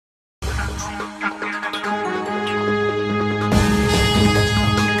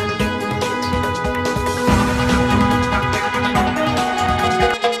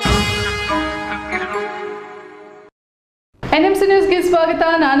स्वागत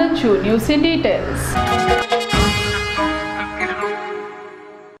ನಾನು news in details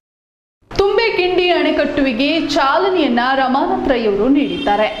ತುಂಬೆ ಕಿಂಡಿ ಅಣೆಕಟ್ಟುವಿಗೆ ಚಾಲನೆಯನ್ನ ರಮಾನಾಥ್ ರೈ ಅವರು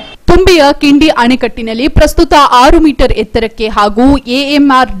ನೀಡಿದ್ದಾರೆ. ತುಂಬಿಯ ಕಿಂಡಿ ಅಣೆಕಟ್ಟಿನಲ್ಲಿ ಪ್ರಸ್ತುತ 6 ಮೀಟರ್ ಎತ್ತರಕ್ಕೆ ಹಾಗೂ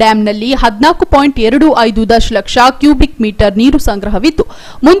ಎಎಂಆರ್ ಡ್ಯಾಂನಲ್ಲಿ 14.25 ದಶಲಕ್ಷ ಕ್ಯೂಬಿಕ್ ಮೀಟರ್ ನೀರು ಸಂಗ್ರಹವಿದ್ದು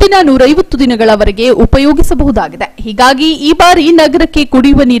ಮುಂದಿನ 150 ದಿನಗಳವರೆಗೆ ಉಪಯೋಗಿಸಬಹುದಾಗಿದೆ. ಹೀಗಾಗಿ ಈ ಬಾರಿ ನಗರಕ್ಕೆ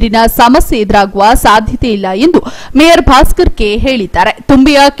ಕುಡಿಯುವ ನೀರಿನ ಸಮಸ್ಯೆ ಎದುರಾಗುವ ಸಾಧ್ಯತೆ ಇಲ್ಲ ಎಂದು ಮೇಯರ್ ಭಾಸ್ಕರ್ ಕೆ ಹೇಳಿದ್ದಾರೆ.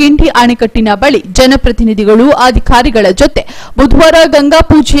 ತುಂಬಿಯ ಕಿಂಡಿ ಅಣೆಕಟ್ಟಿನ ಬಳಿ ಜನಪ್ರತಿನಿಧಿಗಳು ಅಧಿಕಾರಿಗಳ ಜೊತೆ ಬುಧವಾರ ಗಂಗಾ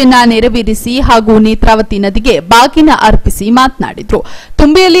ಪೂಜೆಯನ್ನ ನೆರವೇರಿಸಿ ಹಾಗೂ ನೇತ್ರಾವತಿ ನದಿಗೆ ಬಾಗಿನ ಅರ್ಪಿಸಿ ಮಾತನಾಡಿದರು.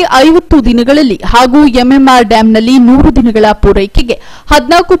 ತುಂಬಿಯಲ್ಲಿ 50 ದಿನಗಳಲ್ಲಿ ಹಾಗೂ ಎಂಎಂಆರ್ ಡ್ಯಾಂನಲ್ಲಿ 100 ದಿನಗಳ ಪೂರೈಕೆಗೆ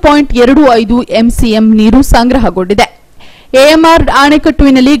 14.25 ಎಂಸಿಎಂ ನೀರು ಸಂಗ್ರಹಗೊಂಡಿದೆ. ಎಎಂಆರ್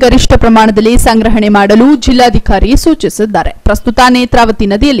ಅಣೆಕಟ್ಟುವಿನಲ್ಲಿ ಗರಿಷ್ಠ ಪ್ರಮಾಣದಲ್ಲಿ ಸಂಗ್ರಹಣೆ ಮಾಡಲು ಜಿಲ್ಲಾಧಿಕಾರಿ ಸೂಚಿಸಿದ್ದಾರೆ. ಪ್ರಸ್ತುತ ನೇತ್ರಾವತಿ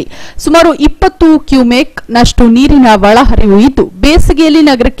ನದಿಯಲ್ಲಿ ಸುಮಾರು 20 ಕ್ಯೂಮೆಕ್ ನಷ್ಟು ನೀರಿನ ಒಳಹರಿವು ಇದ್ದು ಬೇಸಿಗೆಯಲ್ಲಿ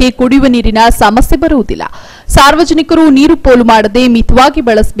ನಗರಕ್ಕೆ ಕುಡಿಯುವ ನೀರಿನ ಸಮಸ್ಯೆ ಬರುವುದಿಲ್ಲ. ಸಾರ್ವಜನಿಕರು ನೀರು ಪೋಲು ಮಾಡದೆ ಮಿತವಾಗಿ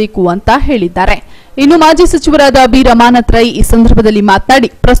ಬಳಸಬೇಕು ಅಂತ ಹೇಳಿದ್ದಾರೆ. ಇನ್ನು ಮಾಜಿ ಸಚಿವರಾದ ಬಿ ರಮಾನಾಥ್ ರೈ ಈ ಸಂದರ್ಭದಲ್ಲಿ ಮಾತನಾಡಿ,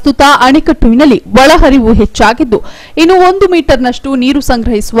 ಪ್ರಸ್ತುತ ಅಣೆಕಟ್ಟುವಿನಲ್ಲಿ ಒಳಹರಿವು ಹೆಚ್ಚಾಗಿದ್ದು ಇನ್ನು 1 ಮೀಟರ್ನಷ್ಟು ನೀರು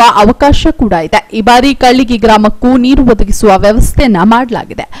ಸಂಗ್ರಹಿಸುವ ಅವಕಾಶ ಕೂಡ ಇದೆ. ಈ ಬಾರಿ ಕಳ್ಳಿಗಿ ಗ್ರಾಮಕ್ಕೂ ನೀರು ಒದಗಿಸುವ ವ್ಯವಸ್ಥೆಯನ್ನ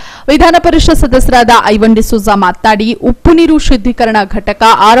ಮಾಡಲಾಗಿದೆ. ವಿಧಾನ ಪರಿಷತ್ ಸದಸ್ಯರಾದ ಐವನ್ ಡಿಸೋಜಾ ಮಾತನಾಡಿ, ಉಪ್ಪು ನೀರು ಶುದ್ದೀಕರಣ ಘಟಕ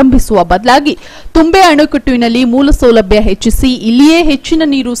ಆರಂಭಿಸುವ ಬದಲಾಗಿ ತುಂಬೆ ಅಣೆಕಟ್ಟುವಿನಲ್ಲಿ ಮೂಲ ಸೌಲಭ್ಯ ಹೆಚ್ಚಿಸಿ ಇಲ್ಲಿಯೇ ಹೆಚ್ಚಿನ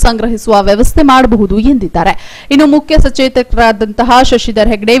ನೀರು ಸಂಗ್ರಹಿಸುವ ವ್ಯವಸ್ಥೆ ಮಾಡಬಹುದು ಎಂದಿದ್ದಾರೆ. ಇನ್ನು ಮುಖ್ಯ ಸಚೇತಕರಾದಂತಹ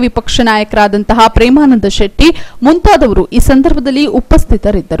ಶಶಿಧರ್ ಹೆಗ್ಡೆ, ವಿಪಕ್ಷ ನಾಯಕರಾದಂತಹ ಪ್ರೇಮಾನಂದ ಶೆಟ್ಟಿ ಮುಂತಾದವರು ಈ ಸಂದರ್ಭದಲ್ಲಿ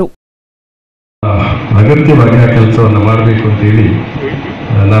ಉಪಸ್ಥಿತರಿದ್ದರು. ಅಗತ್ಯವಾಗಿ ಆ ಕೆಲಸವನ್ನು ಮಾಡಬೇಕು ಅಂತ ಹೇಳಿ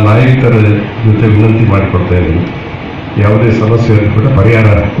ನಾನು ಆಯುಕ್ತರ ಜೊತೆ ವಿನಂತಿ ಮಾಡಿಕೊಡ್ತಾ ಇದ್ದೀನಿ. ಯಾವುದೇ ಸಮಸ್ಯೆ ಕೂಡ ಪರಿಹಾರ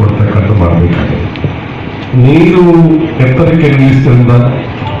ಕೊಡ್ತಕ್ಕಂಥ ಮಾಡಬೇಕಾಗಿದೆ. ನೀರು ಎತ್ತರಕ್ಕೆ ನಿಲ್ಲಿಸಿದ್ರಿಂದ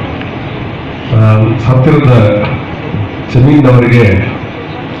ಹತ್ತಿರದ ಜಮೀನವರಿಗೆ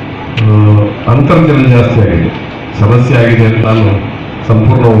ಅಂತರ್ಜಲ ಜಾಸ್ತಿ ಆಗಿದೆ. ಸಮಸ್ಯೆ ಆಗಿದೆ ಅಂತ ನಾನು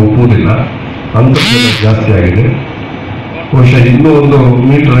ಸಂಪೂರ್ಣ ಒಪ್ಪುವುದಿಲ್ಲ. ಅಂತರ್ಜಲ ಜಾಸ್ತಿ ಆಗಿದೆ. ಬಹುಶಃ ಇನ್ನೂ 1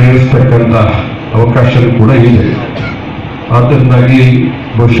 ಮೀಟರ್ ಏರಿಸ್ತಕ್ಕಂಥ ಅವಕಾಶ ಕೂಡ ಇದೆ. ಆದ್ದರಿಂದಾಗಿ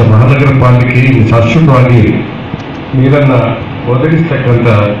ಬಹುಶಃ ಮಹಾನಗರ ಪಾಲಿಕೆ ಶಾಶ್ವತವಾಗಿ ನೀರನ್ನು ಒದಗಿಸ್ತಕ್ಕಂಥ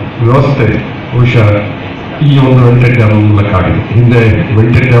ವ್ಯವಸ್ಥೆ ಬಹುಶಃ ಈ ಒಂದು ವೆಂಟೆಡ್ ಡ್ಯಾಮ್ ಮೂಲಕ ಆಗಿದೆ. ಹಿಂದೆ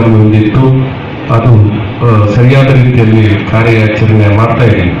ವೆಂಟೆಡ್ ಡ್ಯಾಮ್ ಒಂದಿತ್ತು, ಅದು ಸರಿಯಾದ ರೀತಿಯಲ್ಲಿ ಕಾರ್ಯಾಚರಣೆ ಮಾಡ್ತಾ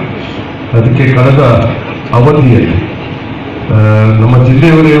ಇರಲಿಲ್ಲ. ಅದಕ್ಕೆ ಕಳೆದ ಅವಧಿಯಲ್ಲಿ ನಮ್ಮ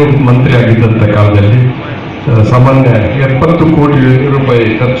ಜಿಲ್ಲೆಯವರೇ ಮಂತ್ರಿ ಆಗಿದ್ದಂಥ ಕಾಲದಲ್ಲಿ ಸಾಮಾನ್ಯ 70 ಕೋಟಿ ರೂಪಾಯಿ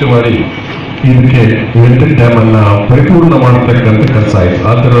ಖರ್ಚು ಮಾಡಿ ಇದಕ್ಕೆ ವೆಂಟೆಡ್ ಡ್ಯಾಮ್ ಅನ್ನ ಪರಿಪೂರ್ಣ ಮಾಡತಕ್ಕಂಥ ಕೆಲಸ ಆಯಿತು.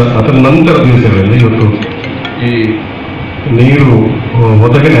 ಅದರ ನಂತರ ದಿವಸಗಳಲ್ಲಿ ಇವತ್ತು ಈ ನೀರು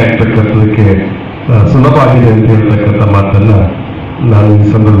ಒದಗಣೆ ಆಗ್ತಕ್ಕಂಥದಕ್ಕೆ ಸುಲಭ ಆಗಿದೆ ಅಂತ ಹೇಳ್ತಕ್ಕಂಥ ಮಾತನ್ನ ನಾನು ಈ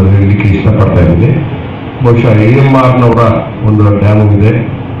ಸಂದರ್ಭದಲ್ಲಿ ಹೇಳಲಿಕ್ಕೆ ಇಷ್ಟಪಡ್ತಾ ಇದ್ದೀನಿ. ಬಹುಶಃ ಎಎಂಆರ್ನವರ ಒಂದು ಡ್ಯಾಮು ಇದೆ.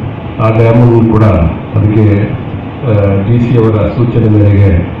 ಆ ಡ್ಯಾಮನ್ನು ಕೂಡ ಅದಕ್ಕೆ DC ಅವರ ಸೂಚನೆ ಮೇರೆಗೆ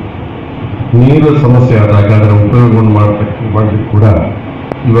ನೀರು ಸಮಸ್ಯೆ ಆದಾಗ ಅದರ ಉಪಯೋಗವನ್ನು ಮಾಡಲಿಕ್ಕೆ ಕೂಡ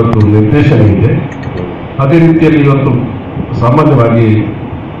ಇವತ್ತು ನಿರ್ದೇಶನ ಇದೆ. ಅದೇ ರೀತಿಯಲ್ಲಿ ಇವತ್ತು ಸಾಮಾನ್ಯವಾಗಿ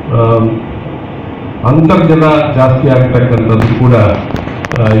ಅಂತರ್ಜಲ ಜಾಸ್ತಿ ಆಗ್ತಕ್ಕಂಥದ್ದು ಕೂಡ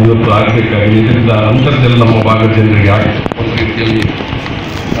ಇವತ್ತು ಆಗಬೇಕಾಗಿದೆ. ಇದರಿಂದ ಅಂತರ್ಜಲ ನಮ್ಮ ಭಾಗದ ಜನರಿಗೆ ಆಗಿದೆ. ಒಂದು ರೀತಿಯಲ್ಲಿ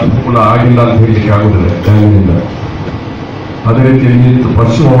ಅನುಕೂಲ ಆಗಿಲ್ಲ ಅಂತ ಹೇಳಲಿಕ್ಕೆ ಆಗುವುದಿಲ್ಲ ಡ್ಯಾಮಿನಿಂದ. ಅದೇ ರೀತಿಯಲ್ಲಿ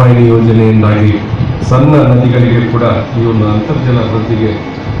ಪಶ್ಚಿಮ ವಾಹಿನಿ ಯೋಜನೆಯಿಂದಾಗಿ ಸಣ್ಣ ನದಿಗಳಿಗೆ ಕೂಡ ಈ ಒಂದು ಅಂತರ್ಜಲ ವೃದ್ಧಿಗೆ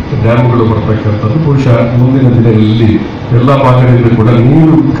ಡ್ಯಾಮ್ಗಳು ಬರ್ತಕ್ಕಂಥದ್ದು ಬಹುಶಃ ಮುಂದಿನ ದಿನಗಳಲ್ಲಿ ಎಲ್ಲ ಭಾಗಗಳಲ್ಲಿ ಕೂಡ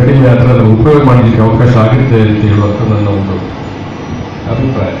ನೀರು ಕಡಿಮೆ ಆದರೆ ಅದನ್ನು ಉಪಯೋಗ ಮಾಡಲಿಕ್ಕೆ ಅವಕಾಶ ಆಗುತ್ತೆ ಅಂತ ಹೇಳುವಂಥ ನನ್ನ ಒಂದು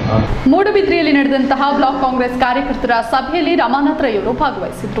ಅಭಿಪ್ರಾಯ. ಮೂಡಬಿದ್ರಿಯಲ್ಲಿ ನಡೆದಂತಹ ಬ್ಲಾಕ್ ಕಾಂಗ್ರೆಸ್ ಕಾರ್ಯಕರ್ತರ ಸಭೆಯಲ್ಲಿ ರಮಾನಾಥ್ ರೈ ಅವರು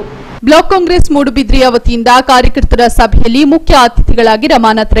ಭಾಗವಹಿಸಿದ್ರು. ಬ್ಲಾಕ್ ಕಾಂಗ್ರೆಸ್ ಮೂಡಬಿದ್ರಿಯ ವತಿಯಿಂದ ಕಾರ್ಯಕರ್ತರ ಸಭೆಯಲ್ಲಿ ಮುಖ್ಯ ಅತಿಥಿಗಳಾಗಿ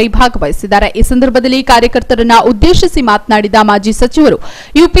ರಮಾನಾಥ್ ರೈ ಭಾಗವಹಿಸಿದ್ದಾರೆ. ಈ ಸಂದರ್ಭದಲ್ಲಿ ಕಾರ್ಯಕರ್ತರನ್ನ ಉದ್ದೇಶಿಸಿ ಮಾತನಾಡಿದ ಮಾಜಿ ಸಚಿವರು,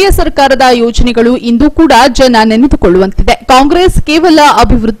 ಯುಪಿಎ ಸರ್ಕಾರದ ಯೋಜನೆಗಳು ಇಂದು ಕೂಡ ಜನ ನೆನೆದುಕೊಳ್ಳುವಂತಿದೆ. ಕಾಂಗ್ರೆಸ್ ಕೇವಲ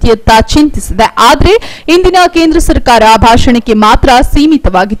ಅಭಿವೃದ್ಧಿಯತ್ತ ಚಿಂತಿಸಿದೆ. ಆದರೆ ಇಂದಿನ ಕೇಂದ್ರ ಸರ್ಕಾರ ಭಾಷಣಕ್ಕೆ ಮಾತ್ರ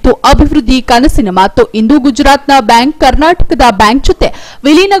ಸೀಮಿತವಾಗಿತ್ತು. ಅಭಿವೃದ್ಧಿ ಕನಸಿನ ಮಾತು. ಇಂದು ಗುಜರಾತ್ನ ಬ್ಯಾಂಕ್ ಕರ್ನಾಟಕದ ಬ್ಯಾಂಕ್ ಜೊತೆ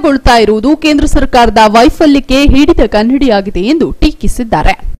ವಿಲೀನಗೊಳ್ಳುತ್ತಾ ಇರುವುದು ಕೇಂದ್ರ ಸರ್ಕಾರದ ವೈಫಲ್ಯಕ್ಕೆ ಹಿಡಿದ ಕನ್ನಡಿಯಾಗಿದೆ ಎಂದು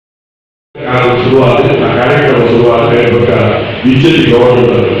ಟೀಕಿಸಿದ್ದಾರೆ.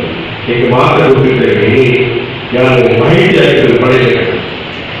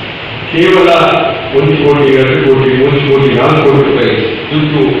 ಕೇವಲ 1 ಕೋಟಿ 2 ಕೋಟಿ 3 ಕೋಟಿ 4 ಕೋಟಿ ರೂಪಾಯಿ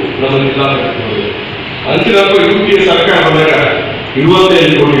ದುಡ್ಡು ನಮ್ಮ ಜಿಲ್ಲಾ ಅಂತಿನಪ್ಪ ಯುಪಿಎ ಸರ್ಕಾರ ಬಂದಾಗ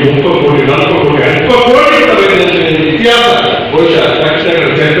 25 ಕೋಟಿ 30 ಕೋಟಿ 40 ಕೋಟಿ 50 ಕೋಟಿ ಇತಿಹಾಸ ಬಹುಶಃ ತಕ್ಷಣ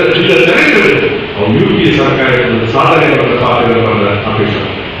ಚರಿತ್ರೆ ಅವ್ರು ಯುಪಿಎ ಸರ್ಕಾರ ಸಾಧನೆ ಮಾಡಿದ ಸಾಧನೆಗಳ ಅಪೇಕ್ಷೆ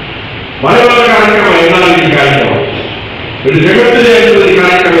ಮನೆಗಳ ಕಾರ್ಯಕ್ರಮ ಏನಾದರೂ ಕಾರ್ಯಕ್ರಮ ಇದು ಜಗತ್ತಿನ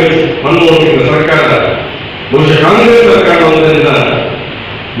ಕಾರ್ಯಕ್ರಮ ಮನಮೋಹನ್ ಸರ್ಕಾರ ಬಹುಶಃ ಕಾಂಗ್ರೆಸ್ ಸರ್ಕಾರ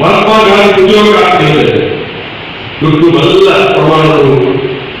ಉದ್ಯೋಗ ಆಗ್ತಿದೆ, ದುಡ್ಡು ಎಲ್ಲ ಪ್ರಮಾಣದ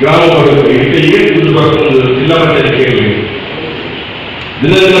ಗ್ರಾಮ ಈಗ ದುಡ್ಡು ಬರ್ತದೆ ಜಿಲ್ಲಾ ಪಂಚಾಯತ್ಗೆ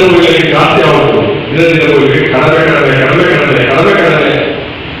ದಿನದಿಂದ ಹೋಗಲಿಕ್ಕೆ ಜಾಸ್ತಿ ಆಗುತ್ತೆ, ದಿನದಿಂದ ಹೋಗಲಿಕ್ಕೆ ಕಡಿಮೆ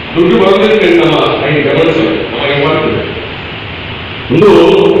ದುಡ್ಡು ಬರೋದಕ್ಕೆ ನಮ್ಮ ಗಮನಿಸಿ ನಮಗೆ ಮಾಡ್ತದೆ. ಒಂದು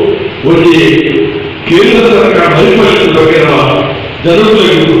ಕೇಂದ್ರ ಸರ್ಕಾರ ವೈಫಲ್ಯದ ಬಗ್ಗೆ ನಮ್ಮ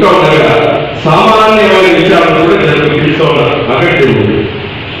ಜನರಿಗೆ ಹುಟ್ಟಾಗ ಸಾಮಾನ್ಯವಾಗಿ ವಿಚಾರಗಳು ಜನರಿಗೆ ತಿಳಿಸೋಣ ಅಗತ್ಯ ಉಂಟು.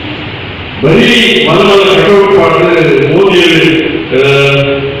 ಬರೀ ಮನಮನ ಚಟುವಟಿಕೆ ಮಾಡಿದ್ರೆ ಮೋದಿಯಲ್ಲಿ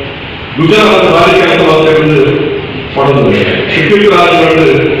ಗುಜರಾತ್ ಬಾಲಿಕೆ ಅಂತ ಪಡೆದಿದೆ. ಶೆಟ್ಟಿ ರಾಜ್ಯಗಳು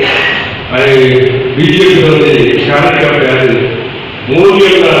ಬಿಜೆಪಿ ಕಾರ್ಯಕರ್ತ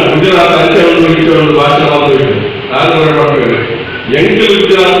ಮೋದಿಯನ್ನ ಗುಜರಾತ್ ಅಂತ್ಯವನ್ನು ಭಾಷಣ ಮಾಡ್ತೇವೆ. ಎಂಕಲ್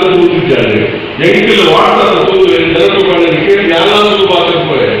ಗುಜರಾತ್ ಕೂತಿದ್ದಾರೆ, ಎಂಕಲ್ ವಾಟ್ಸಪ್ ಕೂತು ಜನರಿಗೆ ಜ್ಞಾನಾಂಶ ಭಾಷೆ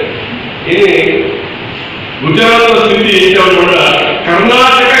ಇನ್ನು ಗುಜರಾತ್ ಸ್ಥಿತಿ ನೋಡ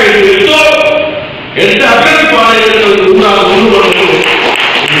ಕರ್ನಾಟಕ ಎಷ್ಟು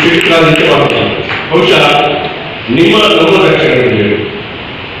ಅಗತ್ಯ ಬಹುಶಃ ನಿಮ್ಮ ನಮ್ಮ ರಕ್ಷಣೆ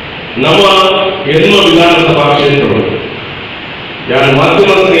ನಮ್ಮ ಎಲ್ಲ ವಿಧಾನಸಭಾ ಕ್ಷೇತ್ರಗಳು ಯಾರು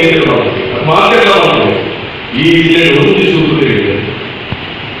ಮಾಧ್ಯಮ ಸ್ನೇಹಿತರು ಮಾಧ್ಯಮ ಈ ಜಿಲ್ಲೆಯಲ್ಲಿ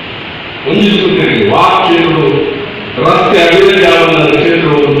ಹೊಂದಿಸುತ್ತಿರಲಿ ವಾಕ್ಯಗಳು ರಸ್ತೆ ಅಭಿವೃದ್ಧಿ ಯಾವ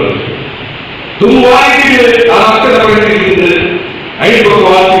ಕ್ಷೇತ್ರಗಳು ತುಂಬಾ ರಸ್ತೆ ಪ್ರಗತಿಯಿಂದ 5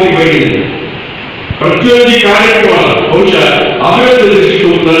 ವಾಕ್ಯಗಳಿಗೆ ಬಗೆಯಿದೆ. ಪ್ರತಿಯೊಂದು ಕಾರ್ಯಕ್ರಮ ಬಹುಶಃ ಅಭಿವೃದ್ಧಿ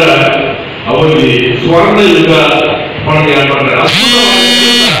ದೃಷ್ಟಿಕೋನದ ಅವರಿಗೆ ಸ್ವರ್ಣ ಯುಗ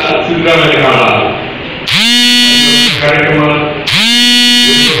ಸಿದ್ದರಾಮಯ್ಯ ಕಾಲ ಕಾರ್ಯಕ್ರಮ.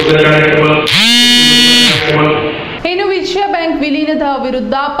 ಇನ್ನು ವಿಜಯ ಬ್ಯಾಂಕ್ ವಿಲೀನದ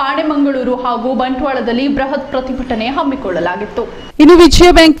ವಿರುದ್ಧ ಪಾಣೆಮಂಗಳೂರು ಹಾಗೂ ಬಂಟ್ವಾಳದಲ್ಲಿ ಬೃಹತ್ ಪ್ರತಿಭಟನೆ ಹಮ್ಮಿಕೊಳ್ಳಲಾಗಿತ್ತು. ಇನ್ನು ವಿಜಯ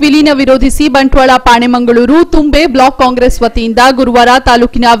ಬ್ಯಾಂಕ್ ವಿಲೀನ ವಿರೋಧಿಸಿ ಬಂಟ್ವಾಳ, ಪಾಣೆಮಂಗಳೂರು, ತುಂಬೆ ಬ್ಲಾಕ್ ಕಾಂಗ್ರೆಸ್ ವತಿಯಿಂದ ಗುರುವಾರ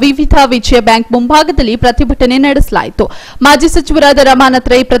ತಾಲೂಕಿನ ವಿವಿಧ ವಿಜಯ ಬ್ಯಾಂಕ್ ಮುಂಭಾಗದಲ್ಲಿ ಪ್ರತಿಭಟನೆ ನಡೆಸಲಾಯಿತು. ಮಾಜಿ ಸಚಿವರಾದ ರಮಾನಾಥ್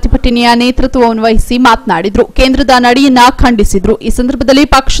ರೈ ಪ್ರತಿಭಟನೆಯ ನೇತೃತ್ವವನ್ನು ವಹಿಸಿ ಮಾತನಾಡಿದರು. ಕೇಂದ್ರದ ನಡೆಯನ್ನ ಖಂಡಿಸಿದರು. ಈ ಸಂದರ್ಭದಲ್ಲಿ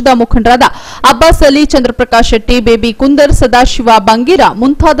ಪಕ್ಷದ ಮುಖಂಡರಾದ ಅಬ್ಬಾಸ್ ಅಲಿ, ಚಂದ್ರಪ್ರಕಾಶ್ ಶೆಟ್ಟಿ, ಬೇಬಿ ಕುಂದರ್, ಸದಾಶಿವ ಬಂಗೀರ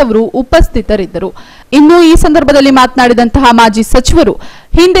ಮುಂತಾದವರು ಉಪಸ್ಥಿತರಿದ್ದರು. ಇನ್ನು ಈ ಸಂದರ್ಭದಲ್ಲಿ ಮಾತನಾಡಿದಂತಹ ಮಾಜಿ ಸಚಿವರು,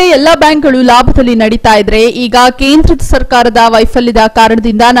 ಹಿಂದೆ ಎಲ್ಲ ಬ್ಯಾಂಕ್ಗಳು ಲಾಭದಲ್ಲಿ ನಡೀತಾ ಇದ್ರೆ ಈಗ ಕೇಂದ್ರದ ಸರ್ಕಾರದ ವೈಫಲ್ಯದ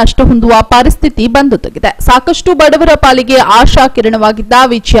ಕಾರಣದಿಂದ ನಷ್ಟ ಹೊಂದುವ ಪರಿಸ್ಥಿತಿ ಬಂದೊದಗಿದೆ. ಸಾಕಷ್ಟು ಬಡವರ ಪಾಲಿಗೆ ಆಶಾ ಕಿರಣವಾಗಿದ್ದ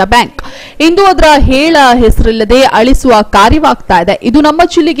ವಿಜಯ ಬ್ಯಾಂಕ್ ಇಂದು ಅದರ ಹೇಳ ಹೆಸರಿಲ್ಲದೆ ಅಳಿಸುವ ಕಾರ್ಯವಾಗ್ತಾ ಇದೆ. ಇದು ನಮ್ಮ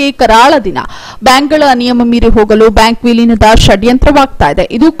ಜಿಲ್ಲೆಗೆ ಕರಾಳ ದಿನ. ಬ್ಯಾಂಕ್ಗಳ ನಿಯಮ ಮೀರಿ ಹೋಗಲು ಬ್ಯಾಂಕ್ ವಿಲೀನದ ಷಡ್ಯಂತ್ರವಾಗ್ತಾ ಇದೆ.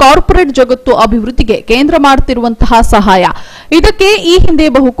 ಇದು ಕಾರ್ಪೊರೇಟ್ ಜಗತ್ತು ಅಭಿವೃದ್ಧಿಗೆ ಕೇಂದ್ರ ಮಾಡುತ್ತಿರುವಂತಹ ಸಹಾಯ. ಇದಕ್ಕೆ ಈ ಹಿಂದೆ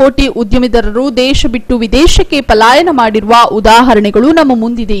ಬಹುಕೋಟಿ ಉದ್ಯಮಿದಾರರು ದೇಶ ಬಿಟ್ಟು ವಿದೇಶಕ್ಕೆ ಪಲಾಯನ ಮಾಡಿರುವ ಉದಾಹರಣೆಗಳು ನಮ್ಮ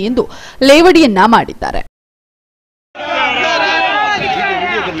ಮುಂದಿದೆ ಎಂದು ಲೇವಡಿಯನ್ನ ಮಾಡಿದ್ದಾರೆ.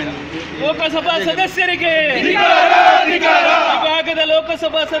 ಲೋಕಸಭಾ ಸದಸ್ಯರಿಗೆ, ವಿಭಾಗದ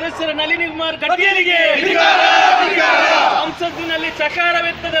ಲೋಕಸಭಾ ಸದಸ್ಯರ ನಳಿನ್ ಕುಮಾರ್ ಕಟೀಲ್ಗೆ, ಸಂಸತ್ತಿನಲ್ಲಿ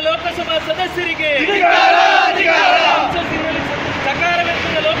ಚಕಾರವೆತ್ತದ ಲೋಕಸಭಾ ಸದಸ್ಯರಿಗೆ, ಸಂಸತ್ತಿನಲ್ಲಿ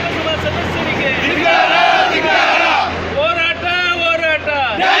ಚಕಾರವೆತ್ತದ ಲೋಕಸಭಾ ಸದಸ್ಯರಿಗೆ ಹೋರಾಟ ಹೋರಾಟ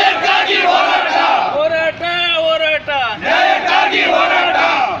ಹೋರಾಟ ಹೋರಾಟ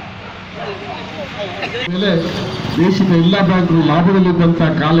ದೇಶದ ಎಲ್ಲ ಬ್ಯಾಂಕ್ಗಳು ಲಾಭದಲ್ಲಿದ್ದಂತಹ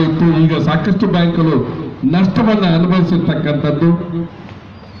ಕಾಲ ಇತ್ತು. ಈಗ ಸಾಕಷ್ಟು ಬ್ಯಾಂಕ್ಗಳು ನಷ್ಟವನ್ನು ಅನುಭವಿಸಿರ್ತಕ್ಕಂಥದ್ದು.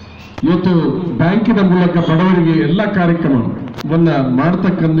 ಇವತ್ತು ಬ್ಯಾಂಕಿನ ಮೂಲಕ ಬಡವರಿಗೆ ಎಲ್ಲ ಕಾರ್ಯಕ್ರಮವನ್ನ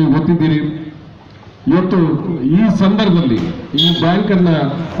ಮಾಡತಕ್ಕಂಥ ಗೊತ್ತಿದ್ದೀರಿ. ಇವತ್ತು ಈ ಸಂದರ್ಭದಲ್ಲಿ ಈ ಬ್ಯಾಂಕ್ ಅನ್ನ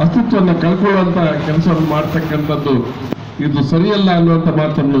ಅಸ್ತಿತ್ವವನ್ನು ಕಳ್ಕೊಳ್ಳುವಂತ ಕೆಲಸವನ್ನು ಮಾಡತಕ್ಕಂಥದ್ದು ಇದು ಸರಿಯಲ್ಲ ಅನ್ನುವಂತ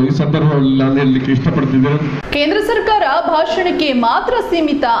ಮಾತನ್ನು ಈ ಸಂದರ್ಭದಲ್ಲಿ ನಾನು ಹೇಳಲಿಕ್ಕೆ ಇಷ್ಟಪಡ್ತಿದ್ದೇನೆ. ಕೇಂದ್ರ ಸರ್ಕಾರ ಭಾಷಣಕ್ಕೆ ಮಾತ್ರ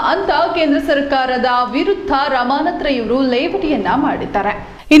ಸೀಮಿತ ಅಂತ ಕೇಂದ್ರ ಸರ್ಕಾರದ ವಿರುದ್ಧ ರಮಾನಾಥ್ ರೈ ಅವರು ಲೇವಡಿಯನ್ನ ಮಾಡಿದ್ದಾರೆ.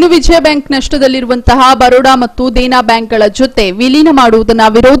 ಇನ್ನು ವಿಜಯ ಬ್ಯಾಂಕ್ ನಷ್ಟದಲ್ಲಿರುವಂತಹ ಬರೋಡಾ ಮತ್ತು ದೇನಾ ಬ್ಯಾಂಕ್ಗಳ ಜೊತೆ ವಿಲೀನ ಮಾಡುವುದನ್ನು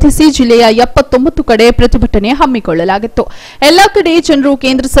ವಿರೋಧಿಸಿ ಜಿಲ್ಲೆಯ 79 ಕಡೆ ಪ್ರತಿಭಟನೆ ಹಮ್ಮಿಕೊಳ್ಳಲಾಗಿತ್ತು. ಎಲ್ಲಾ ಕಡೆ ಜನರು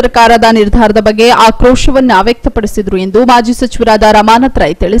ಕೇಂದ್ರ ಸರ್ಕಾರದ ನಿರ್ಧಾರದ ಬಗ್ಗೆ ಆಕ್ರೋಶವನ್ನು ವ್ಯಕ್ತಪಡಿಸಿದರು ಎಂದು ಮಾಜಿ ಸಚಿವರಾದ ರಮಾನಾಥ್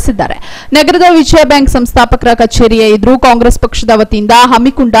ರೈ ತಿಳಿಸಿದ್ದಾರೆ. ನಗರದ ವಿಜಯ ಬ್ಯಾಂಕ್ ಸಂಸ್ಥಾಪಕರ ಕಚೇರಿಯ ಎದುರು ಕಾಂಗ್ರೆಸ್ ಪಕ್ಷದ ವತಿಯಿಂದ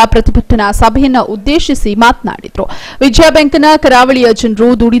ಹಮ್ಮಿಕೊಂಡ ಪ್ರತಿಭಟನಾ ಸಭೆಯನ್ನು ಉದ್ದೇಶಿಸಿ ಮಾತನಾಡಿದರು. ವಿಜಯ ಬ್ಯಾಂಕ್ನ ಕರಾವಳಿಯ ಜನರು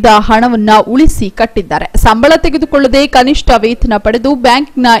ದುಡಿದ ಹಣವನ್ನು ಉಳಿಸಿ ಕಟ್ಟಿದ್ದಾರೆ. ಸಂಬಳ ತೆಗೆದುಕೊಳ್ಳದೆ ಕನಿಷ್ಠ ವೇತನ ಪಡೆದು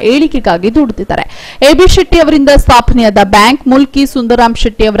ಬ್ಯಾಂಕ್ ಏಳಿಗೆಗಾಗಿ ದುಡಿದಿದ್ದಾರೆ. ಎಬಿ ಶೆಟ್ಟಿ ಅವರಿಂದ ಸ್ಥಾಪನೆಯಾದ ಬ್ಯಾಂಕ್ ಮುಲ್ಕಿ ಸುಂದರಾಮ್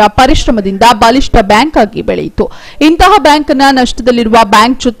ಶೆಟ್ಟಿ ಅವರ ಪರಿಶ್ರಮದಿಂದ ಬಲಿಷ್ಠ ಬ್ಯಾಂಕ್ ಆಗಿ ಬೆಳೆಯಿತು. ಇಂತಹ ಬ್ಯಾಂಕ್ ಅನ್ನ ನಷ್ಟದಲ್ಲಿರುವ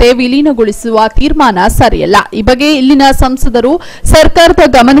ಬ್ಯಾಂಕ್ ಜೊತೆ ವಿಲೀನಗೊಳಿಸುವ ತೀರ್ಮಾನ ಸರಿಯಲ್ಲ. ಈ ಬಗ್ಗೆ ಇಲ್ಲಿನ ಸಂಸದರು ಸರ್ಕಾರದ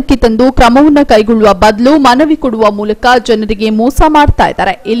ಗಮನಕ್ಕೆ ತಂದು ಕ್ರಮವನ್ನು ಕೈಗೊಳ್ಳುವ ಬದಲು ಮನವಿ ಕೊಡುವ ಮೂಲಕ ಜನರಿಗೆ ಮೋಸ ಮಾಡ್ತಾ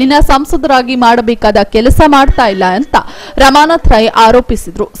ಇದ್ದಾರೆ. ಇಲ್ಲಿನ ಸಂಸದರಾಗಿ ಮಾಡಬೇಕಾದ ಕೆಲಸ ಮಾಡ್ತಾ ಇಲ್ಲ ಅಂತ ರಮಾನಾಥ್ ರೈ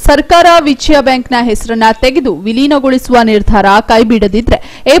ಆರೋಪಿಸಿದರು. ಸರ್ಕಾರ ವಿಜಯ ಬ್ಯಾಂಕ್ನ ಹೆಸರನ್ನ ತೆಗೆದು ವಿಲೀನಗೊಳಿಸುವ ನಿರ್ಧಾರ ಕೈಬಿಡದಿದ್ರೆ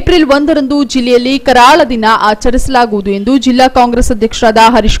ಏಪ್ರಿಲ್ 1ರಂದು ಜಿಲ್ಲೆಯಲ್ಲಿ ಕರಾಳ ದಿನ ಆಚರಿಸಲಾಗುವುದು ಎಂದು ಜಿಲ್ಲಾ ಕಾಂಗ್ರೆಸ್ ಅಧ್ಯಕ್ಷರಾದ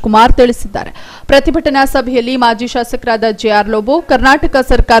ಹರೀಶ್ ಕುಮಾರ್ ತಿಳಿಸಿದ್ದಾರೆ. ಪ್ರತಿಭಟನಾ ಸಭೆಯಲ್ಲಿ ಮಾಜಿ ಶಾಸಕರಾದ ಜೆಆರ್ ಲೋಬೋ, ಕರ್ನಾಟಕ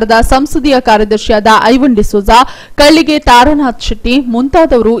ಸರ್ಕಾರದ ಸಂಸದೀಯ ಕಾರ್ಯದರ್ಶಿಯಾದ ಐವನ್ ಡಿಸೋಜಾ, ಕಳ್ಳಿಗೆ ತಾರಾನಾಥ್ ಶೆಟ್ಟಿ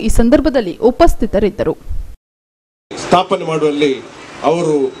ಮುಂತಾದವರು ಈ ಸಂದರ್ಭದಲ್ಲಿ ಉಪಸ್ಥಿತರಿದ್ದರು. ಸ್ಥಾಪನೆ ಮಾಡುವಲ್ಲಿ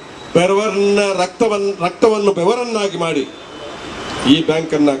ಅವರು ರಕ್ತವನ್ನು ಬೆವರನ್ನಾಗಿ ಮಾಡಿ ಈ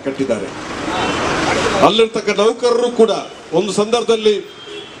ಬ್ಯಾಂಕ್ ಅನ್ನ ಕಟ್ಟಿದ್ದಾರೆ. ಅಲ್ಲಿರ್ತಕ್ಕ ನೌಕರರು ಕೂಡ ಒಂದು ಸಂದರ್ಭದಲ್ಲಿ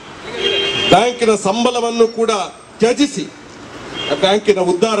ಬ್ಯಾಂಕಿನ ಸಂಬಳವನ್ನು ಕೂಡ ತ್ಯಜಿಸಿ ಬ್ಯಾಂಕಿನ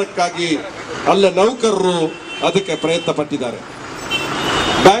ಉದ್ಧಾರಕ್ಕಾಗಿ ಅಲ್ಲ ನೌಕರರು ಅದಕ್ಕೆ ಪ್ರಯತ್ನ ಪಟ್ಟಿದ್ದಾರೆ.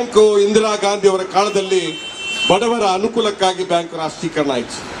 ಬ್ಯಾಂಕು ಇಂದಿರಾ ಗಾಂಧಿ ಅವರ ಕಾಲದಲ್ಲಿ ಬಡವರ ಅನುಕೂಲಕ್ಕಾಗಿ ಬ್ಯಾಂಕ್ ರಾಷ್ಟ್ರೀಕರಣ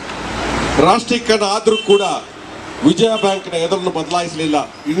ಆಯಿತು. ರಾಷ್ಟ್ರೀಕರಣ ಆದರೂ ಕೂಡ ವಿಜಯ ಬ್ಯಾಂಕ್ನ ಎದುರನ್ನು ಬದಲಾಯಿಸಲಿಲ್ಲ.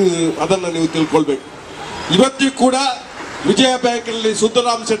 ಅದನ್ನು ನೀವು ತಿಳ್ಕೊಳ್ಬೇಕು. ಇವತ್ತಿಗೂ ಕೂಡ ವಿಜಯ ಬ್ಯಾಂಕ್ನಲ್ಲಿ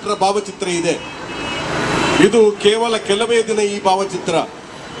ಸುದ್ದರಾಮ್ ಶೆಟ್ಟರ ಭಾವಚಿತ್ರ ಇದೆ. ಇದು ಕೇವಲ ಕೆಲವೇ ದಿನ ಈ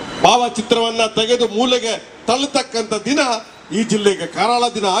ಭಾವಚಿತ್ರವನ್ನ ತೆಗೆದು ಮೂಲೆಗೆ ತಳ್ಳತಕ್ಕಂಥ ದಿನ ಈ ಜಿಲ್ಲೆಗೆ ಕರಾಳ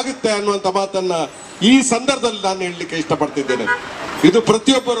ದಿನ ಆಗುತ್ತೆ ಅನ್ನುವಂಥ ಮಾತನ್ನ ಈ ಸಂದರ್ಭದಲ್ಲಿ ನಾನು ಹೇಳಲಿಕ್ಕೆ ಇಷ್ಟಪಡ್ತಿದ್ದೇನೆ. ಇದು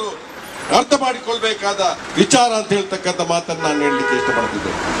ಪ್ರತಿಯೊಬ್ಬರು ಅರ್ಥ ಮಾಡಿಕೊಳ್ಬೇಕಾದ ವಿಚಾರ ಅಂತ ಹೇಳ್ತಕ್ಕಂಥ ಮಾತನ್ನು ನಾನು ಹೇಳಲಿಕ್ಕೆ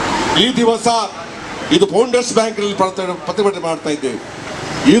ಇಷ್ಟಪಡ್ತಿದ್ದೇನೆ. ಈ ದಿವಸ ಇದು ಫೌಂಡರ್ಸ್ ಬ್ಯಾಂಕ್ನಲ್ಲಿ ಪ್ರತಿಭಟನೆ ಮಾಡ್ತಾ ಇದ್ದೇವೆ.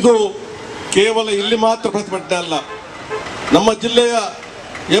 ಇದು ಕೇವಲ ಇಲ್ಲಿ ಮಾತ್ರ ಪ್ರತಿಭಟನೆ ಅಲ್ಲ. ನಮ್ಮ ಜಿಲ್ಲೆಯ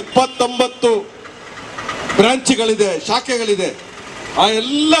 79 ಬ್ರಾಂಚ್ಗಳಿದೆ, ಶಾಖೆಗಳಿದೆ. ಆ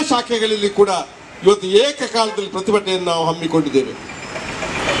ಎಲ್ಲ ಶಾಖೆಗಳಲ್ಲಿ ಕೂಡ ಇವತ್ತು ಏಕಕಾಲದಲ್ಲಿ ಪ್ರತಿಭಟನೆಯನ್ನು ನಾವು ಹಮ್ಮಿಕೊಂಡಿದ್ದೇವೆ.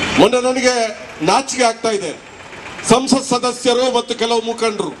 ಮೊನ್ನೆ ನನಗೆ ನಾಚಿಕೆ ಆಗ್ತಾ ಇದೆ. ಸಂಸತ್ ಸದಸ್ಯರು ಮತ್ತು ಕೆಲವು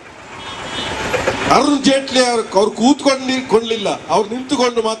ಮುಖಂಡರು ಅರುಣ್ ಜೇಟ್ಲಿ ಅವ್ರು ಕೂತ್ಕೊಂಡಿಲ್ಲ, ಅವ್ರು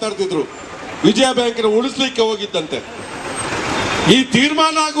ನಿಂತುಕೊಂಡು ಮಾತಾಡ್ತಿದ್ರು. ವಿಜಯ ಬ್ಯಾಂಕಿನ ಉಳಿಸ್ಲಿಕ್ಕೆ ಹೋಗಿದ್ದಂತೆ. ಈ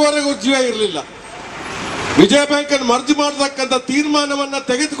ತೀರ್ಮಾನ ಆಗುವವರೆಗೂ ಜೀವ ಇರಲಿಲ್ಲ. ವಿಜಯ ಬ್ಯಾಂಕ್ ಅನ್ನು ಮರ್ಜಿ ಮಾಡತಕ್ಕಂಥ ತೀರ್ಮಾನವನ್ನ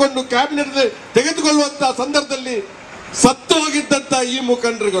ತೆಗೆದುಕೊಂಡು ಕ್ಯಾಬಿನೆಟ್ ತೆಗೆದುಕೊಳ್ಳುವಂತಹ ಸಂದರ್ಭದಲ್ಲಿ ಸತ್ತು ಹೋಗಿದ್ದಂತ ಈ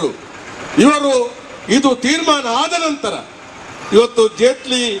ಮುಖಂಡರುಗಳು ಇವರು ಇದು ತೀರ್ಮಾನ ಆದ ನಂತರ ಇವತ್ತು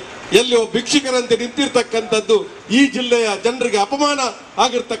ಜೇಟ್ಲಿ ಎಲ್ಲಿ ಭಿಕ್ಷುಕರಂತೆ ನಿಂತಿರ್ತಕ್ಕಂಥದ್ದು ಈ ಜಿಲ್ಲೆಯ ಜನರಿಗೆ ಅಪಮಾನ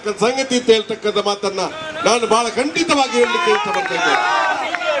ಆಗಿರ್ತಕ್ಕಂಥ ಸಂಗತಿ ಅಂತ ಹೇಳ್ತಕ್ಕಂಥ ಮಾತನ್ನ ನಾನು ಬಹಳ ಖಂಡಿತವಾಗಿ ಹೇಳಲಿಕ್ಕೆ ಇಷ್ಟಪಡ್ತಾ ಇದ್ದೇನೆ.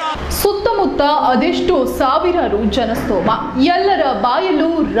 ಸುತ್ತಮುತ್ತ ಅದೆಷ್ಟು ಸಾವಿರಾರು ಜನಸ್ತೋಮ, ಎಲ್ಲರ ಬಾಯಲ್ಲೂ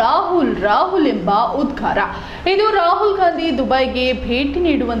ರಾಹುಲ್ ರಾಹುಲ್ ಎಂಬ ಉದ್ಗಾರ. ಇದು ರಾಹುಲ್ ಗಾಂಧಿ ದುಬೈಗೆ ಭೇಟಿ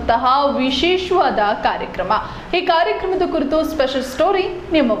ನೀಡುವಂತಹ ವಿಶೇಷವಾದ ಕಾರ್ಯಕ್ರಮ. ಈ ಕಾರ್ಯಕ್ರಮದ ಕುರಿತು ಸ್ಪೆಷಲ್ ಸ್ಟೋರಿ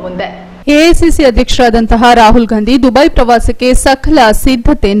ನಿಮ್ಮ ಮುಂದೆ. ಎಐಸಿಸಿ ಅಧ್ಯಕ್ಷರಾದಂತಹ ರಾಹುಲ್ ಗಾಂಧಿ ದುಬೈ ಪ್ರವಾಸಕ್ಕೆ ಸಕಲ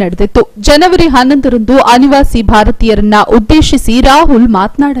ಸಿದ್ಧತೆ ನಡೆದಿತ್ತು. ಜನವರಿ 11ರಂದು ಅನಿವಾಸಿ ಭಾರತೀಯರನ್ನ ಉದ್ದೇಶಿಸಿ ರಾಹುಲ್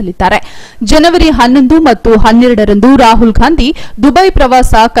ಮಾತನಾಡಲಿದ್ದಾರೆ. ಜನವರಿ 11 ಮತ್ತು 12ರಂದು ರಾಹುಲ್ ಗಾಂಧಿ ದುಬೈ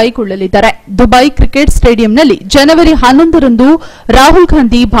ಪ್ರವಾಸ ಕೈಗೊಳ್ಳಲಿದ್ದಾರೆ. ದುಬೈ ಕ್ರಿಕೆಟ್ ಸ್ಟೇಡಿಯಂನಲ್ಲಿ ಜನವರಿ 11ರಂದು ರಾಹುಲ್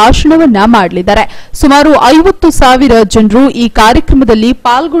ಗಾಂಧಿ ಭಾಷಣವನ್ನ ಮಾಡಲಿದ್ದಾರೆ. ಸುಮಾರು 50,000 ಜನರು ಈ ಕಾರ್ಯಕ್ರಮದಲ್ಲಿ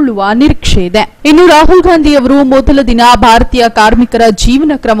ಪಾಲ್ಗೊಳ್ಳುವ ನಿರೀಕ್ಷೆ ಇದೆ. ಇನ್ನು ರಾಹುಲ್ ಗಾಂಧಿ ಅವರು ಮೊದಲ ದಿನ ಭಾರತೀಯ ಕಾರ್ಮಿಕರ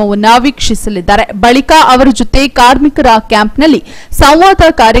ಜೀವನ ಕ್ರಮವನ್ನ ವೀಕ್ಷಿಸಲಿದ್ದಾರೆ. ಬಳಿಕ ಅವರ ಜೊತೆ ಕಾರ್ಮಿಕರ ಕ್ಯಾಂಪ್ನಲ್ಲಿ ಸಂವಾದ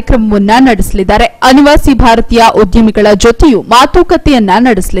ಕಾರ್ಯಕ್ರಮವನ್ನ ನಡೆಸಲಿದ್ದಾರೆ. ಅನಿವಾಸಿ ಭಾರತೀಯ ಉದ್ಯಮಿಗಳ ಜೊತೆಯೂ ಮಾತುಕತೆಯನ್ನ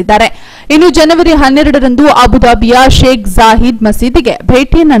ನಡೆಸಲಿದ್ದಾರೆ. ಇನ್ನು ಜನವರಿ 12ರಂದು ಅಬುಧಾಬಿಯ ಶೇಖ್ ಜಾಹಿದ್ ಮಸೀದಿಗೆ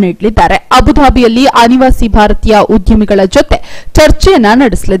ಭೇಟಿಯನ್ನ ನೀಡಲಿದ್ದಾರೆ. ಅಬುಧಾಬಿಯಲ್ಲಿ ಅನಿವಾಸಿ ಭಾರತೀಯ ಉದ್ಯಮಿಗಳ ಜೊತೆ ಚರ್ಚೆಯನ್ನ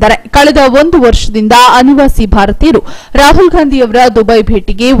ನಡೆಸಲಿದ್ದಾರೆ. ಕಳೆದ 1 ವರ್ಷದಿಂದ ಅನಿವಾಸಿ ಭಾರತೀಯರು ರಾಹುಲ್ ಗಾಂಧಿ ಅವರ ದುಬೈ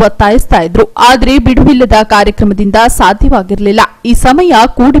ಭೇಟಿಗೆ ಒತ್ತಾಯಿಸ್ತಾ ಇದ್ರು. ಆದರೆ ಬಿಡುವಿಲ್ಲದ ಕಾರ್ಯಕ್ರಮದಿಂದ ಸಾಧ್ಯವಾಗಿರಲಿಲ್ಲ. ಈ ಸಮಯ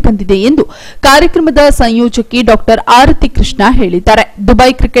ಕೂಡಿ ಬಂದಿದೆ ಎಂದು ಕಾರ್ಯಕ್ರಮದ ಸಂಯೋಜಕಿ ಡಾಕ್ಟರ್ ಆರತಿ ಕೃಷ್ಣ ಹೇಳಿದ್ದಾರೆ. ದುಬೈ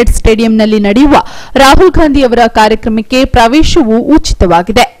ಕ್ರಿಕೆಟ್ ಸ್ಟೇಡಿಯಂನಲ್ಲಿ ನಡೆಯುವ ರಾಹುಲ್ ಗಾಂಧಿ ಅವರ ಕಾರ್ಯಕ್ರಮಕ್ಕೆ ಪ್ರವೇಶವು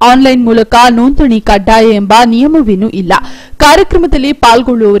ಉಚಿತವಾಗಿದೆ. ಆನ್ಲೈನ್ ಮೂಲಕ ನೋಂದಣಿ ಕಡ್ಡಾಯ ಎಂಬ ನಿಯಮವೇನೂ ಇಲ್ಲ. ಕಾರ್ಯಕ್ರಮದಲ್ಲಿ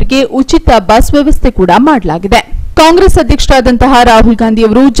ಪಾಲ್ಗೊಳ್ಳುವವರಿಗೆ ಉಚಿತ ಬಸ್ ವ್ಯವಸ್ಥೆ ಕೂಡ ಮಾಡಲಾಗಿದೆ. ಕಾಂಗ್ರೆಸ್ ಅಧ್ಯಕ್ಷರಾದಂತಹ ರಾಹುಲ್ ಗಾಂಧಿ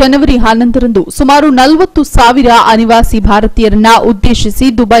ಅವರು ಜನವರಿ 11ರಂದು ಸುಮಾರು 40,000 ಅನಿವಾಸಿ ಭಾರತೀಯರನ್ನ ಉದ್ದೇಶಿಸಿ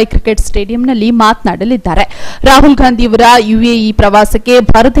ದುಬೈ ಕ್ರಿಕೆಟ್ ಸ್ಟೇಡಿಯಂನಲ್ಲಿ ಮಾತನಾಡಲಿದ್ದಾರೆ. ರಾಹುಲ್ ಗಾಂಧಿಯವರ ಯುಎಇ ಪ್ರವಾಸಕ್ಕೆ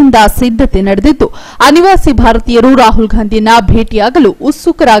ಭರದಿಂದ ಸಿದ್ಧತೆ ನಡೆದಿದ್ದು, ಅನಿವಾಸಿ ಭಾರತೀಯರು ರಾಹುಲ್ ಗಾಂಧಿಯನ್ನ ಭೇಟಿಯಾಗಲು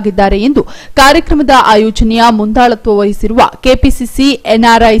ಉತ್ಸುಕರಾಗಿದ್ದಾರೆ ಎಂದು ಕಾರ್ಯಕ್ರಮದ ಆಯೋಜನೆಯ ಮುಂದಾಳತ್ವ ವಹಿಸಿರುವ ಕೆಪಿಸಿಸಿ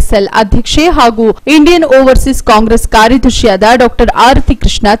ಎನ್ಆರ್ಐ ಸೆಲ್ ಅಧ್ಯಕ್ಷೆ ಹಾಗೂ ಇಂಡಿಯನ್ ಓವರ್ಸೀಸ್ ಕಾಂಗ್ರೆಸ್ ಕಾರ್ಯದರ್ಶಿಯಾದ ಡಾಕ್ಟರ್ ಆರತಿ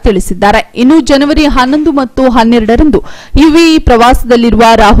ಕೃಷ್ಣ ತಿಳಿಸಿದ್ದಾರೆ. ಇನ್ನು ಜನವರಿ 11 ಮತ್ತು 12ರಂದು ಯುಎಇ ಪ್ರವಾಸದಲ್ಲಿರುವ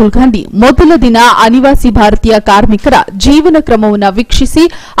ರಾಹುಲ್ ಗಾಂಧಿ ಮೊದಲ ದಿನ ಅನಿವಾಸಿ ಭಾರತೀಯ ಕಾರ್ಮಿಕರ ಜೀವನ ಕ್ರಮವನ್ನು ವೀಕ್ಷಿಸಿ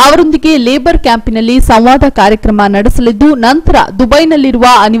ಅವರೊಂದಿಗೆ ಲೇಬರ್ ಕ್ಯಾಂಪಿನಲ್ಲಿ ಸಂವಾದ ಕಾರ್ಯಕ್ರಮ ನಡೆಸಲಿದ್ದು, ನಂತರ ದುಬೈನಲ್ಲಿರುವ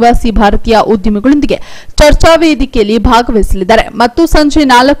ಅನಿವಾಸಿ ಭಾರತೀಯ ಉದ್ಯಮಿಗಳೊಂದಿಗೆ ಚರ್ಚಾ ವೇದಿಕೆಯಲ್ಲಿ ಭಾಗವಹಿಸಲಿದ್ದಾರೆ ಮತ್ತು ಸಂಜೆ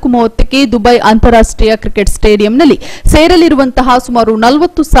 4:30ಕ್ಕೆ ದುಬೈ ಅಂತಾರಾಷ್ಟೀಯ ಕ್ರಿಕೆಟ್ ಸ್ಟೇಡಿಯಂನಲ್ಲಿ ಸೇರಲಿರುವಂತಹ ಸುಮಾರು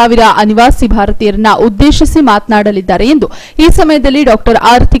 40,000 ಅನಿವಾಸಿ ಭಾರತೀಯರನ್ನ ಉದ್ದೇಶಿಸಿ ಮಾತನಾಡಲಿದ್ದಾರೆ ಎಂದು ಈ ಸಮಯದಲ್ಲಿ ಡಾಕ್ಟರ್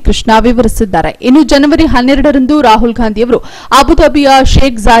ಆರತಿ ಕೃಷ್ಣ ವಿವರಿಸಿದ್ದಾರೆ. ಇನ್ನು ಜನವರಿ 12ರಂದು ಇಂದು ರಾಹುಲ್ ಗಾಂಧಿಯವರು ಅಬುಧಾಬಿಯ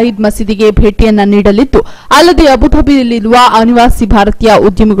ಶೇಖ್ ಜಾಹಿದ್ ಮಸೀದಿಗೆ ಭೇಟಿಯನ್ನ ನೀಡಲಿದ್ದು, ಅಲ್ಲದೆ ಅಬುಧಾಬಿಯಲ್ಲಿರುವ ಅನಿವಾಸಿ ಭಾರತೀಯ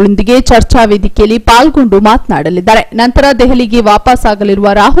ಉದ್ಯಮಿಗಳೊಂದಿಗೆ ಚರ್ಚಾ ವೇದಿಕೆಯಲ್ಲಿ ಪಾಲ್ಗೊಂಡು ಮಾತನಾಡಲಿದ್ದಾರೆ. ನಂತರ ದೆಹಲಿಗೆ ವಾಪಸ್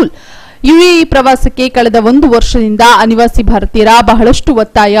ಆಗಲಿರುವ ರಾಹುಲ್ ಯುಎಇ ಪ್ರವಾಸಕ್ಕೆ ಕಳೆದ 1 ವರ್ಷದಿಂದ ಅನಿವಾಸಿ ಭಾರತೀಯರ ಬಹಳಷ್ಟು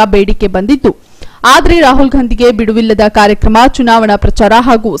ಒತ್ತಾಯ, ಬೇಡಿಕೆ ಬಂದಿದ್ದು, ಆದರೆ ರಾಹುಲ್ ಗಾಂಧಿಗೆ ಬಿಡುವಿಲ್ಲದ ಕಾರ್ಯಕ್ರಮ, ಚುನಾವಣಾ ಪ್ರಚಾರ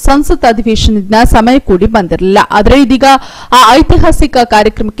ಹಾಗೂ ಸಂಸತ್ ಅಧಿವೇಶನದಿಂದ ಸಮಯ ಕೂಡಿ ಬಂದಿರಲಿಲ್ಲ. ಆದರೆ ಇದೀಗ ಆ ಐತಿಹಾಸಿಕ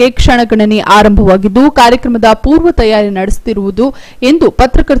ಕಾರ್ಯಕ್ರಮಕ್ಕೆ ಕ್ಷಣಗಣನೆ ಆರಂಭವಾಗಿದ್ದು, ಕಾರ್ಯಕ್ರಮದ ಪೂರ್ವ ತಯಾರಿ ನಡೆಸುತ್ತಿರುವುದು ಎಂದು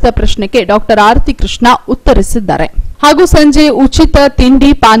ಪತ್ರಕರ್ತರ ಪ್ರಶ್ನೆಗೆ ಡಾ ಆರತಿ ಕೃಷ್ಣ ಉತ್ತರಿಸಿದ್ದಾರೆ. ಹಾಗೂ ಸಂಜೆ ಉಚಿತ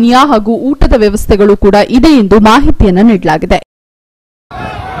ತಿಂಡಿ, ಪಾನೀಯ ಹಾಗೂ ಊಟದ ವ್ಯವಸ್ಥೆಗಳು ಕೂಡ ಇದೆ ಎಂದು ಮಾಹಿತಿಯನ್ನು ನೀಡಲಾಗಿದೆ.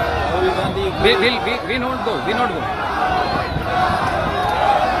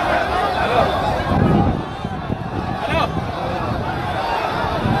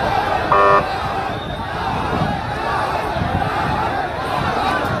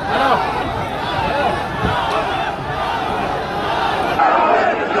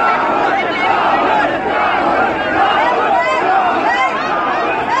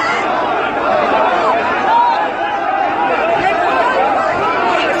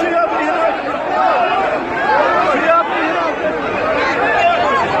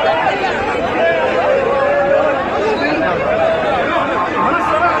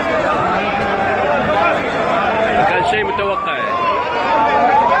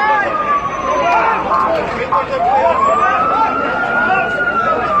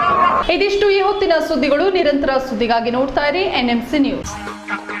 ಇದಿಷ್ಟು ಈ ಹೊತ್ತಿನ ಸುದ್ದಿಗಳು. ನಿರಂತರ ಸುದ್ದಿಗಾಗಿ ನೋಡ್ತಾ ಇರಿ NMC ನ್ಯೂಸ್.